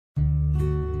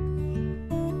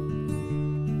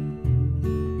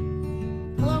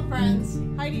friends,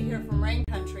 Heidi here from Rain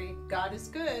Country. God is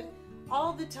good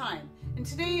all the time. And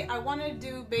today I want to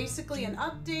do basically an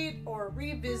update or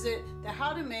revisit the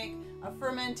how to make a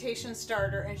fermentation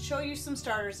starter and show you some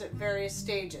starters at various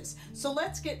stages. So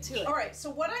let's get to it. Alright, so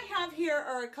what I have here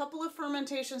are a couple of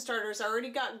fermentation starters I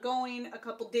already got going a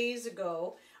couple days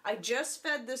ago. I just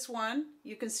fed this one.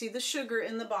 You can see the sugar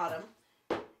in the bottom.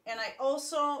 And I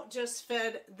also just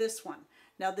fed this one.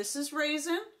 Now this is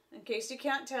raisin, in case you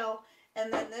can't tell,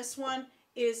 and then this one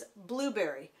is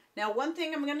blueberry. Now one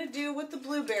thing I'm going to do with the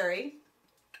blueberry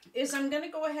is I'm going to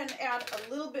go ahead and add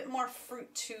a little bit more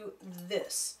fruit to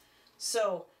this.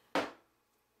 So,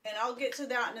 and I'll get to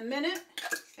that in a minute.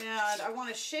 And I want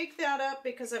to shake that up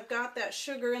because I've got that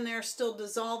sugar in there still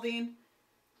dissolving.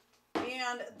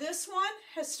 And this one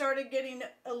has started getting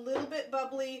a little bit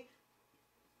bubbly.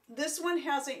 This one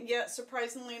hasn't yet,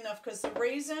 surprisingly enough, because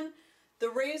the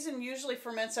raisin usually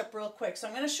ferments up real quick. So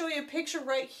I'm going to show you a picture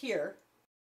right here.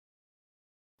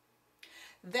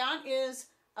 That is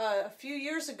a few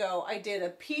years ago. I did a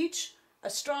peach, a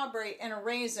strawberry, and a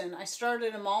raisin. I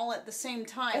started them all at the same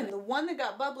time. And the one that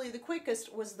got bubbly the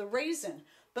quickest was the raisin.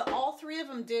 But all three of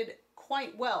them did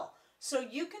quite well. So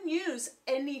you can use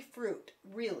any fruit,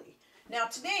 really. Now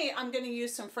today I'm going to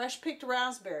use some fresh picked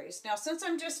raspberries. Now since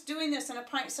I'm just doing this in a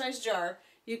pint-sized jar,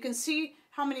 you can see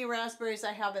how many raspberries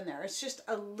I have in there. It's just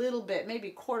a little bit, maybe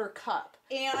a quarter cup.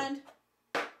 And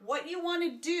what you want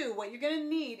to do, what you're going to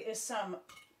need is some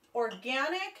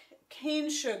organic cane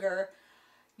sugar.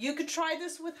 You could try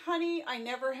this with honey. I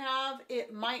never have.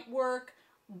 It might work.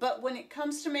 But when it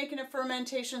comes to making a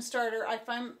fermentation starter, I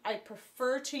find I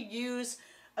prefer to use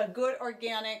a good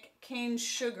organic cane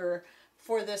sugar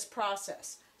for this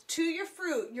process. To your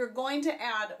fruit, you're going to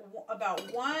add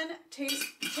about 1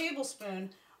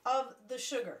 tablespoon of the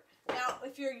sugar. Now,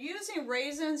 if you're using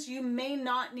raisins, you may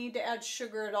not need to add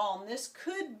sugar at all. And this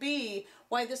could be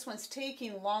why this one's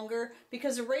taking longer,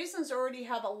 because the raisins already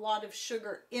have a lot of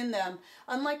sugar in them.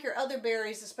 Unlike your other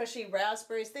berries, especially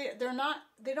raspberries, they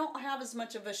don't have as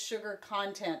much of a sugar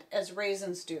content as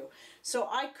raisins do. So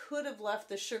I could have left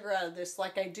the sugar out of this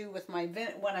like I do with my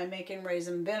when I'm making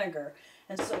raisin vinegar.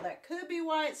 And so that could be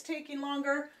why it's taking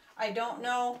longer. I don't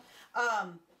know.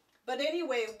 But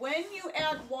anyway, when you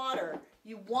add water,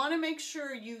 you want to make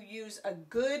sure you use a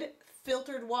good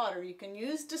filtered water. You can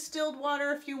use distilled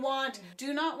water if you want.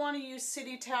 Do not want to use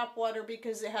city tap water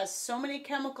because it has so many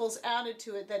chemicals added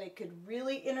to it that it could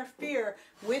really interfere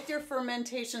with your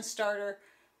fermentation starter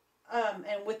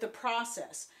and with the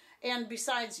process. And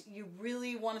besides, you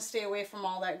really want to stay away from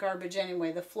all that garbage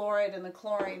anyway. The fluoride and the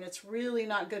chlorine, it's really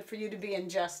not good for you to be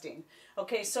ingesting.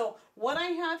 Okay, so what I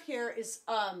have here is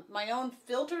my own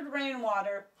filtered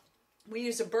rainwater. We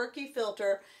use a Berkey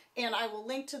filter, and I will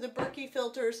link to the Berkey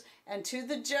filters and to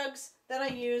the jugs that I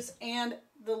use and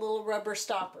the little rubber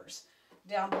stoppers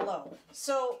down below.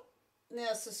 So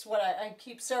this is what I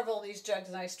keep several of these jugs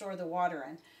and I store the water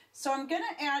in. So I'm going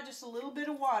to add just a little bit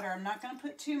of water. I'm not going to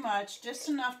put too much, just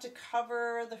enough to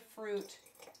cover the fruit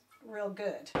real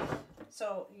good.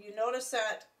 So you notice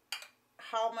that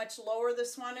how much lower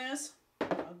this one is?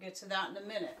 I'll get to that in a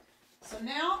minute. So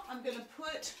now I'm going to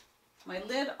put my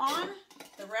lid on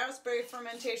the raspberry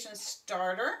fermentation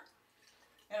starter,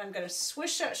 and I'm going to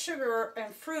swish that sugar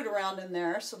and fruit around in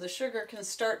there so the sugar can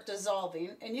start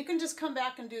dissolving. And you can just come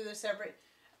back and do this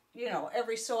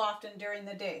every so often during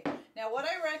the day. Now what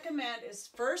I recommend is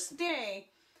first day,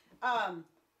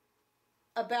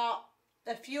 about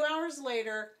a few hours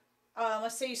later,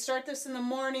 let's say you start this in the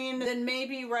morning, then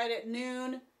maybe right at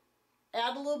noon,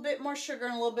 add a little bit more sugar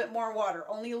and a little bit more water,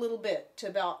 only a little bit, to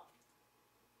about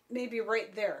maybe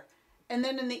right there. And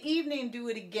then in the evening, do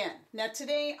it again. Now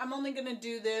today, I'm only going to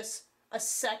do this a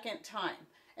second time.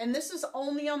 And this is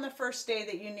only on the first day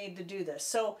that you need to do this.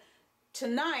 So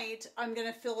tonight, I'm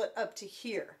going to fill it up to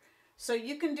here. So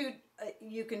you can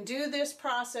do this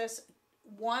process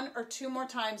 1 or 2 more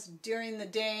times during the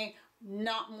day,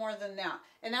 not more than that.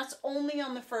 And that's only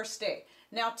on the first day.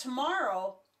 Now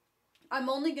tomorrow, I'm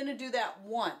only going to do that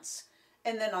once.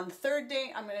 And then on the third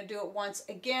day, I'm going to do it once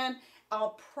again.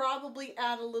 I'll probably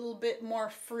add a little bit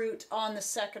more fruit on the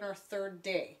second or third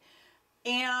day.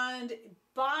 And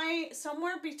by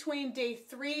somewhere between day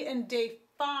 3 and day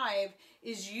 5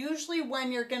 is usually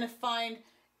when you're going to find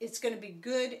it's going to be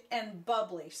good and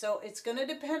bubbly. So it's going to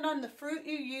depend on the fruit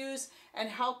you use and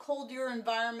how cold your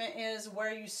environment is,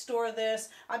 where you store this.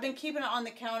 I've been keeping it on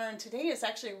the counter, and today is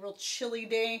actually a real chilly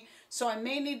day, so I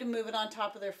may need to move it on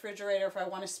top of the refrigerator if I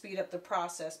want to speed up the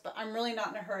process. But I'm really not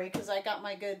in a hurry because I got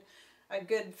a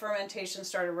good fermentation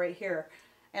starter right here,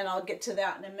 and I'll get to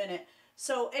that in a minute.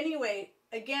 So anyway,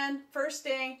 again, first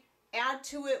day, add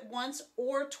to it once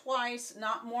or twice,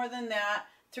 not more than that,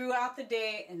 throughout the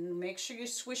day, and make sure you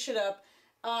swish it up.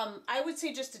 I would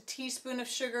say just a teaspoon of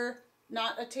sugar,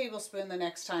 not a tablespoon the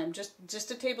next time.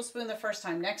 Just a tablespoon the first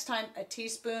time. Next time, a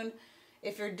teaspoon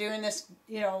if you're doing this,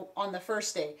 you know, on the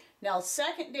first day. Now,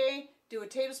 second day, do a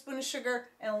tablespoon of sugar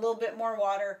and a little bit more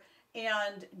water.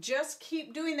 And just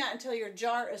keep doing that until your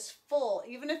jar is full,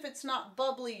 even if it's not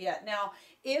bubbly yet. Now,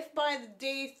 if by the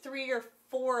day 3 or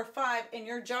 4 or 5 and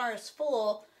your jar is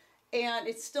full and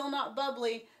it's still not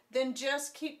bubbly, then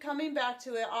just keep coming back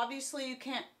to it. Obviously, you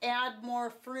can't add more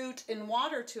fruit and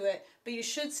water to it, but you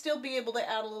should still be able to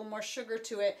add a little more sugar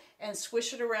to it and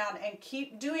swish it around and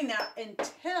keep doing that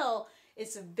until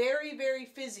it's very, very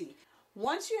fizzy.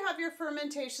 Once you have your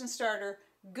fermentation starter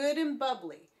good and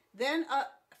bubbly, then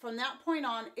from that point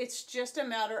on, it's just a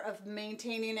matter of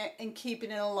maintaining it and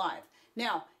keeping it alive.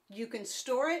 Now, you can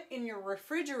store it in your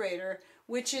refrigerator,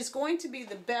 which is going to be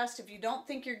the best if you don't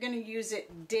think you're going to use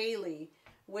it daily,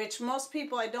 which most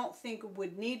people I don't think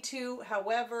would need to.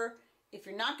 However, if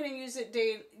you're not going to use it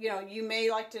daily, you know, you may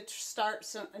like to start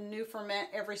a new ferment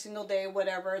every single day,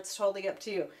 whatever. It's totally up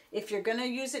to you. If you're going to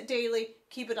use it daily,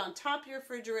 keep it on top of your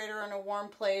refrigerator in a warm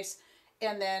place.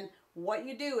 And then what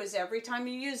you do is every time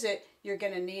you use it, you're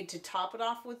going to need to top it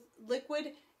off with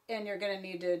liquid, and you're going to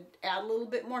need to add a little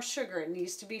bit more sugar. It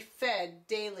needs to be fed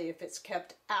daily if it's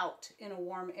kept out in a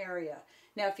warm area.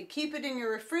 Now, if you keep it in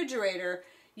your refrigerator,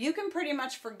 you can pretty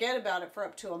much forget about it for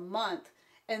up to a month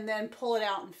and then pull it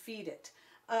out and feed it.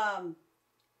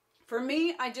 For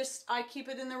me, I keep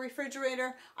it in the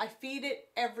refrigerator. I feed it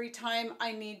every time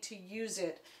I need to use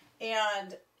it.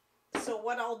 And so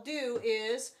what I'll do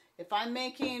is, if I'm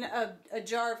making a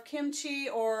jar of kimchi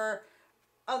or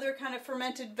other kind of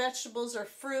fermented vegetables or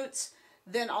fruits,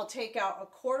 then I'll take out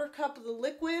a 1/4 cup of the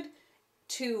liquid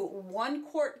to 1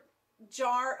 quart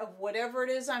jar of whatever it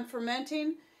is I'm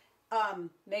fermenting,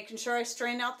 making sure I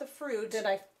strain out the fruit. Then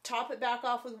I top it back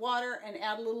off with water and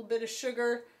add a little bit of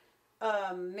sugar,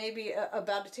 maybe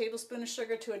about a tablespoon of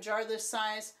sugar to a jar this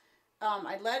size.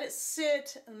 I let it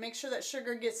sit and make sure that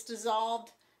sugar gets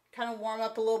dissolved, kind of warm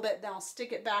up a little bit, then I'll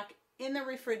stick it back in the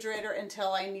refrigerator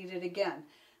until I need it again.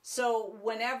 So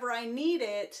whenever I need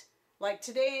it, like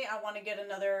today, I want to get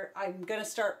I'm going to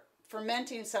start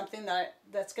fermenting something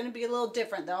that's going to be a little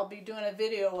different that I'll be doing a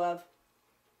video of.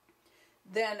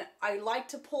 Then I like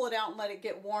to pull it out and let it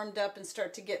get warmed up and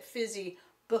start to get fizzy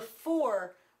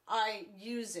before I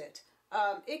use it.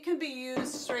 It can be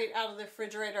used straight out of the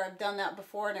refrigerator. I've done that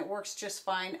before and it works just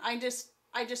fine. I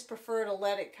just prefer to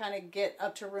let it kind of get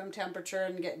up to room temperature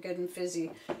and get good and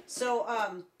fizzy. So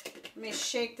let me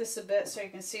shake this a bit so you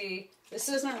can see. This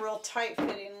isn't a real tight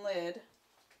fitting lid,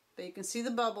 but you can see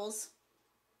the bubbles.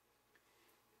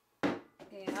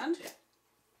 And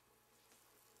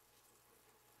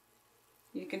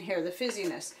you can hear the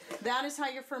fizziness. That is how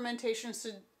your fermentation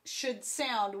should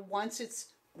sound once it's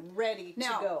ready to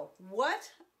go. What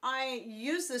I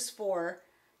use this for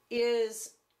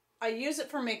is I use it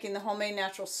for making the homemade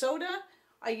natural soda.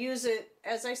 I use it,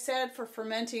 as I said, for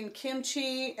fermenting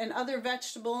kimchi and other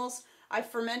vegetables. I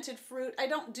fermented fruit. I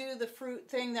don't do the fruit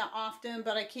thing that often,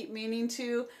 but I keep meaning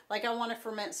to. Like, I want to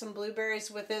ferment some blueberries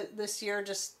with it this year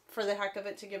just for the heck of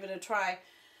it, to give it a try.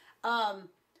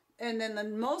 And then the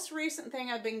most recent thing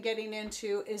I've been getting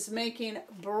into is making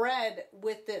bread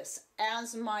with this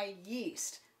as my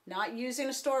yeast. Not using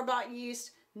a store-bought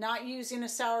yeast, not using a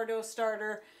sourdough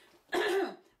starter,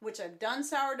 which I've done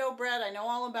sourdough bread. I know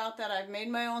all about that. I've made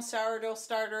my own sourdough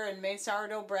starter and made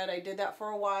sourdough bread. I did that for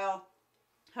a while.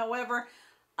 However,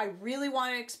 I really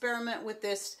want to experiment with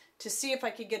this to see if I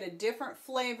could get a different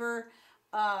flavor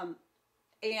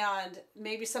and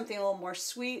maybe something a little more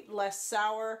sweet, less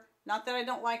sour. Not that I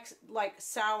don't like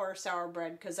sour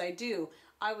bread, because I do.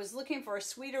 I was looking for a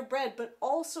sweeter bread, but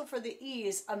also for the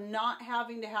ease of not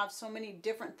having to have so many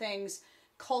different things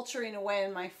culturing away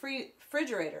in my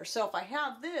refrigerator. So if I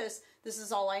have this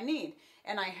is all I need.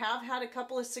 And I have had a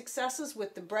couple of successes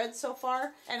with the bread so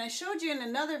far. And I showed you in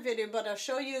another video, but I'll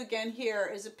show you again here,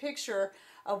 is a picture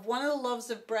of one of the loaves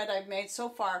of bread I've made so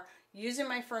far using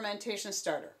my fermentation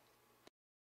starter.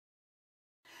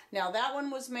 Now that one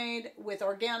was made with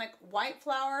organic white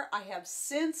flour. I have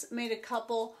since made a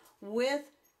couple with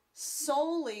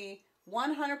solely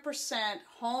 100%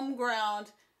 home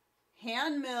ground,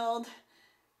 hand milled,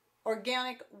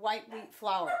 organic white wheat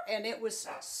flour, and it was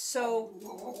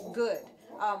so good.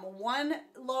 One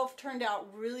loaf turned out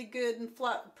really good and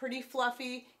pretty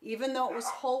fluffy, even though it was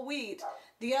whole wheat.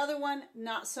 The other one,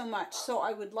 not so much. So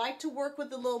I would like to work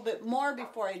with a little bit more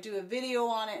before I do a video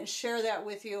on it and share that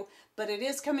with you. But it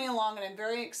is coming along, and I'm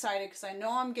very excited because I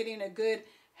know I'm getting a good,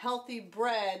 healthy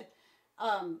bread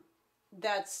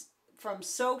that's from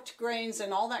soaked grains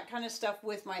and all that kind of stuff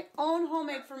with my own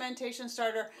homemade fermentation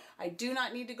starter. I do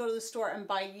not need to go to the store and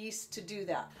buy yeast to do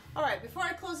that. All right, before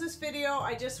I close this video,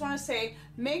 I just want to say,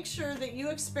 make sure that you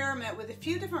experiment with a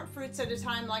few different fruits at a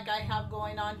time like I have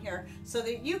going on here, so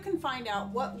that you can find out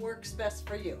what works best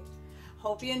for you.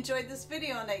 Hope you enjoyed this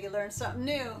video and that you learned something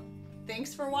new.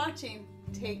 Thanks for watching.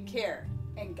 Take care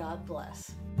and God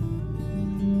bless.